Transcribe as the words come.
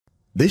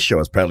This show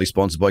is proudly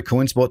sponsored by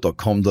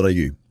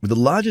coinspot.com.au, with the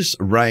largest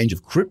range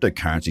of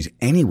cryptocurrencies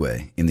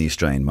anywhere in the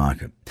Australian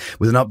market.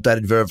 With an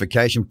updated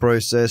verification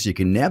process, you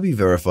can now be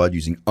verified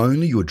using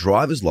only your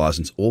driver's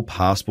license or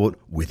passport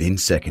within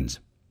seconds.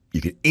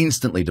 You can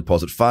instantly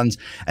deposit funds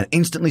and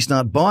instantly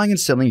start buying and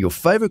selling your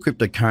favourite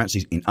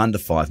cryptocurrencies in under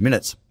 5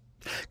 minutes.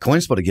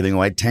 CoinSpot are giving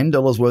away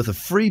 $10 worth of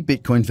free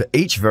Bitcoin for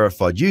each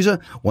verified user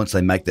once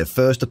they make their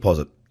first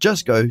deposit.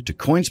 Just go to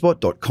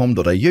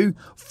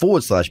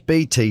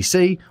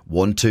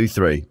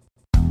coinspot.com.au/BTC123.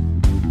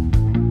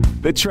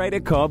 The Trader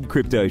Cobb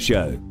Crypto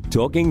Show,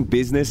 talking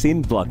business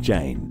in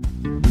blockchain.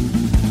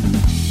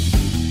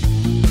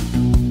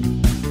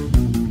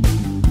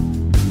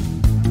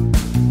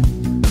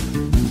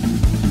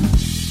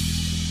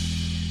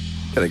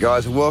 G'day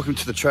guys, and welcome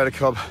to the Trader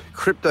Cobb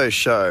Crypto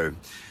Show.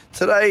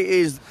 Today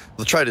is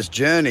the Trader's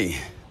Journey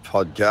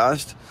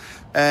podcast,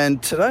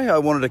 and today I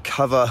wanted to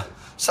cover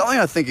something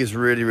I think is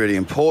really, really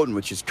important,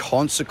 which is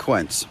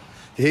consequence.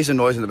 You hear some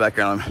noise in the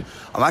background.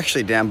 I'm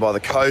actually down by the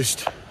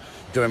coast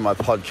doing my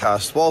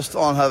podcast whilst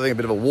I'm having a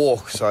bit of a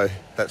walk, so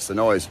that's the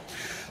noise.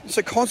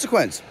 So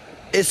consequence,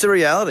 it's the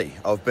reality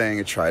of being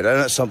a trader, and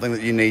it's something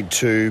that you need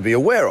to be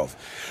aware of.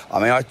 I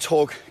mean, I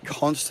talk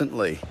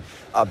constantly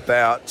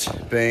about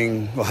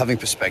having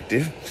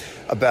perspective,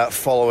 about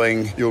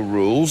following your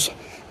rules,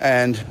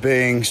 and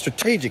being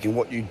strategic in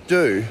what you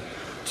do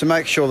to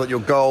make sure that your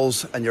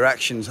goals and your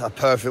actions are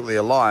perfectly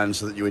aligned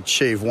so that you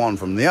achieve one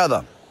from the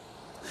other.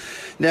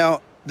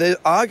 Now, there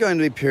are going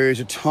to be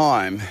periods of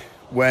time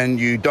when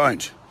you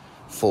don't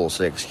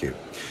flawlessly execute.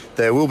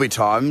 There will be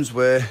times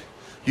where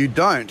you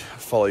don't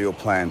follow your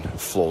plan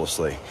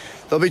flawlessly.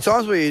 There'll be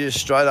times where you just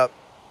straight up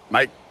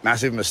make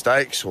massive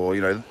mistakes, or,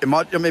 it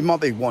might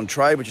be one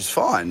trade, which is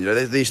fine.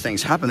 These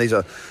things happen. These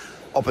are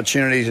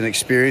opportunities and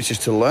experiences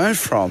to learn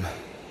from.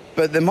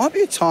 But there might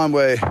be a time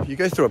where you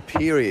go through a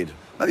period,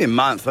 maybe a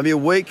month, maybe a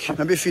week,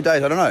 maybe a few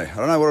days. I don't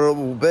know what it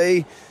will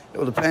be. It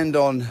will depend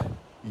on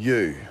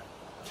you.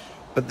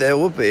 But there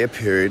will be a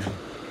period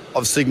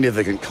of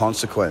significant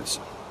consequence.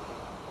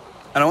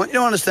 And I want you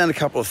to understand a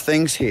couple of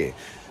things here,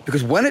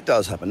 because when it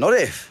does happen, not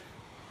if,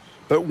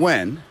 but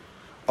when,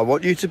 I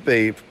want you to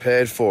be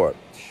prepared for it.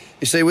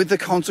 You see, with the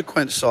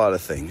consequence side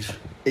of things,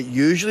 it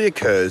usually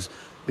occurs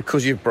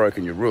because you've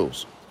broken your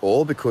rules,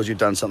 or because you've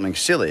done something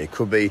silly. It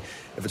could be,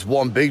 if it's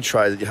one big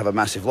trade that you have a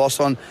massive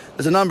loss on,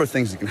 there's a number of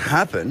things that can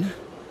happen,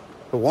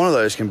 but one of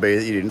those can be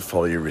that you didn't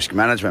follow your risk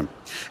management.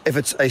 If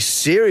it's a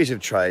series of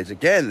trades,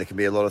 again, there can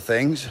be a lot of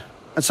things,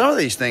 and some of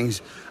these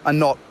things are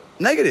not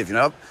negative.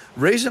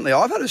 Recently,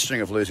 I've had a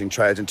string of losing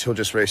trades until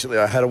just recently.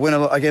 I had a win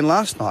again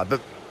last night, but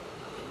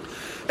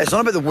it's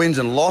not about the wins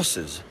and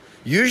losses.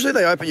 Usually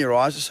they open your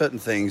eyes to certain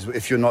things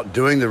if you're not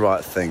doing the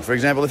right thing. For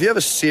example, if you have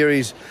a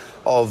series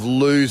of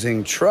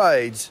losing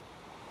trades,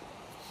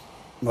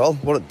 well,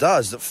 what it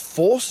does is it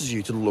forces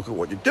you to look at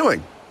what you're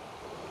doing.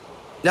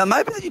 Now,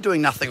 maybe that you're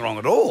doing nothing wrong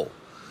at all,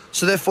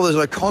 so therefore there's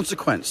no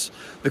consequence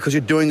because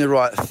you're doing the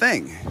right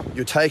thing.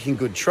 You're taking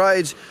good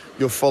trades,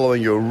 you're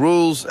following your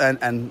rules,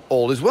 and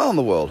all is well in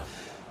the world.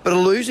 But a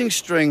losing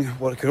string,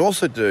 what it can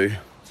also do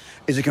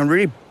is it can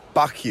really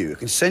buck you. It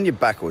can send you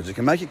backwards. It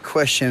can make you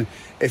question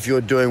if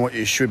you're doing what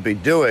you should be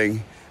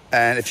doing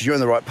and if you're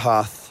in the right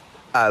path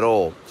at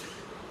all.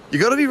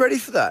 You've got to be ready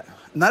for that.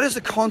 And that is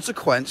the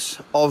consequence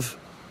of,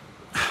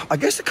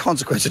 the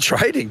consequence of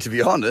trading, to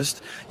be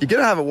honest. You're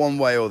going to have it one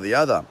way or the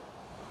other.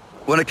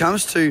 When it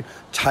comes to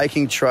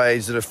taking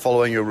trades that are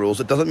following your rules,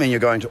 it doesn't mean you're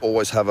going to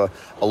always have a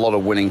lot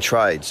of winning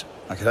trades.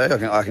 Okay,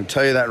 I can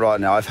tell you that right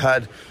now. I've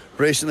had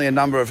recently a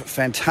number of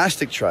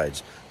fantastic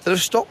trades that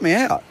have stopped me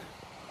out.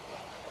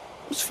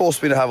 It's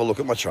forced me to have a look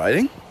at my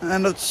trading,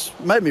 and it's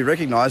made me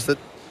recognise that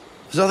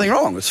there's nothing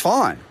wrong. It's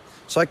fine.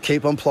 So I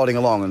keep on plodding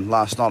along, and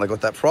last night I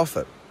got that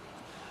profit.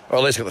 Or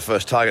at least I got the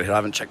first target hit. I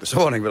haven't checked this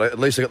morning, but at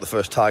least I got the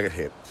first target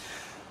hit.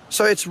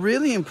 So it's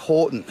really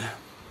important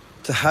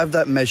to have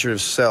that measure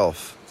of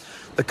self.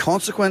 The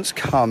consequence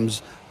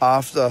comes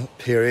after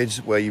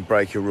periods where you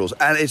break your rules,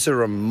 and it's a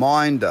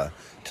reminder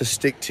to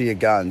stick to your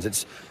guns.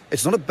 It's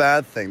not a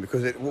bad thing,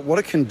 because what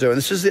it can do, and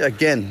this is, the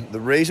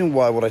reason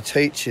why what I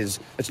teach is,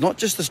 it's not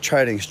just this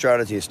trading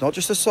strategy, it's not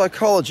just the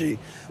psychology,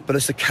 but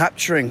it's the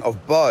capturing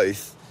of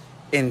both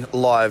in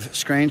live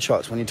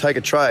screenshots. When you take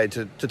a trade,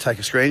 to take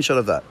a screenshot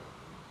of that.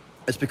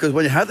 It's because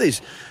when you have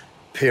these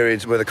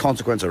periods where the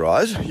consequence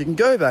arises, you can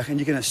go back and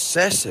you can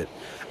assess it,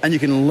 and you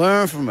can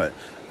learn from it.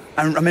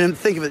 And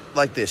think of it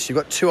like this. You've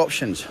got two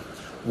options.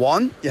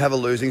 One, you have a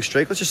losing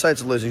streak. Let's just say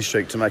it's a losing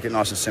streak to make it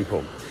nice and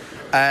simple.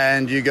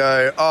 And you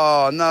go,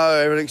 oh no,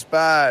 everything's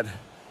bad.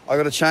 I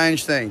got to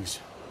change things.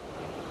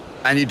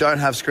 And you don't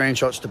have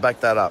screenshots to back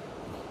that up.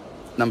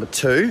 Number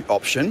two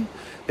option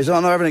is,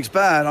 oh no, everything's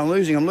bad. I'm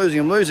losing. Let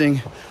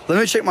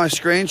me check my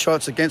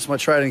screenshots against my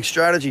trading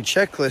strategy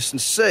checklist and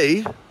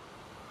see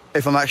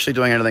if I'm actually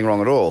doing anything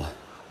wrong at all.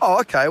 Oh,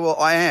 okay, well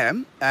I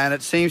am. And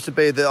it seems to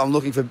be that I'm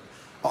looking for,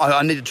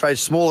 I need to trade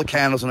smaller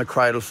candles on a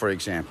cradle, for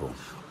example.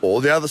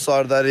 Or the other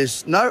side of that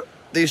is, no,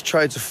 these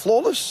trades are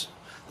flawless.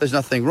 There's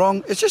nothing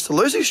wrong. It's just a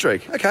losing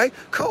streak. Okay,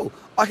 cool.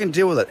 I can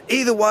deal with it.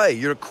 Either way,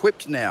 you're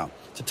equipped now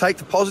to take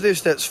the positive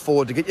steps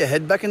forward to get your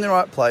head back in the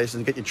right place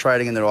and get your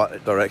trading in the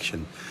right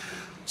direction.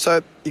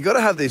 So you've got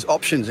to have these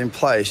options in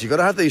place. You've got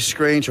to have these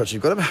screenshots.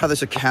 You've got to have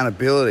this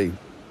accountability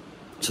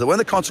so that when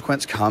the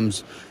consequence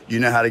comes, you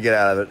know how to get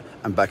out of it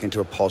and back into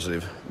a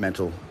positive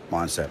mental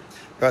mindset.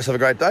 Guys, have a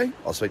great day.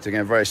 I'll speak to you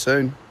again very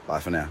soon. Bye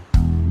for now.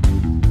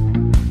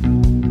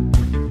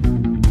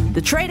 The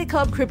Trader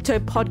Cobb Crypto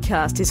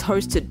Podcast is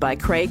hosted by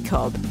Craig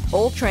Cobb.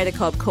 All Trader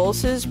Cobb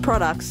courses,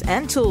 products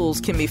and tools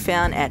can be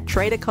found at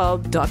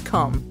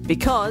tradercobb.com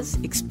because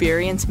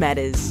experience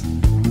matters.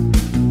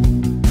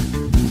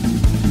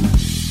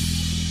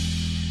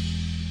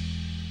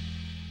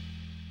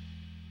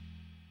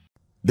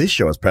 This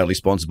show is proudly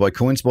sponsored by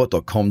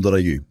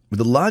coinspot.com.au, with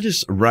the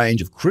largest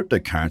range of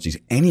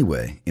cryptocurrencies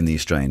anywhere in the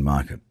Australian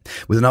market.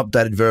 With an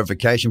updated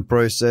verification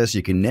process,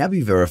 you can now be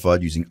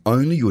verified using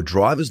only your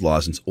driver's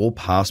license or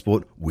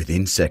passport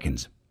within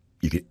seconds.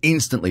 You can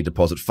instantly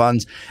deposit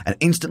funds and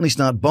instantly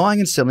start buying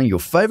and selling your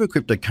favorite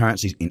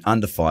cryptocurrencies in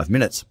under 5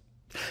 minutes.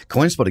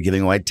 CoinSpot are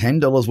giving away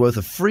 $10 worth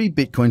of free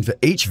Bitcoin for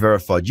each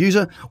verified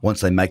user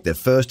once they make their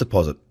first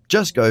deposit.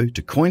 Just go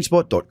to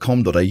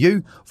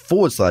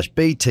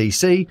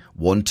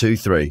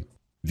coinspot.com.au/BTC123.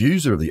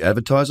 Views are of the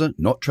advertiser,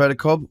 not Trader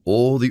Cobb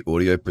or the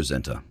audio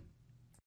presenter.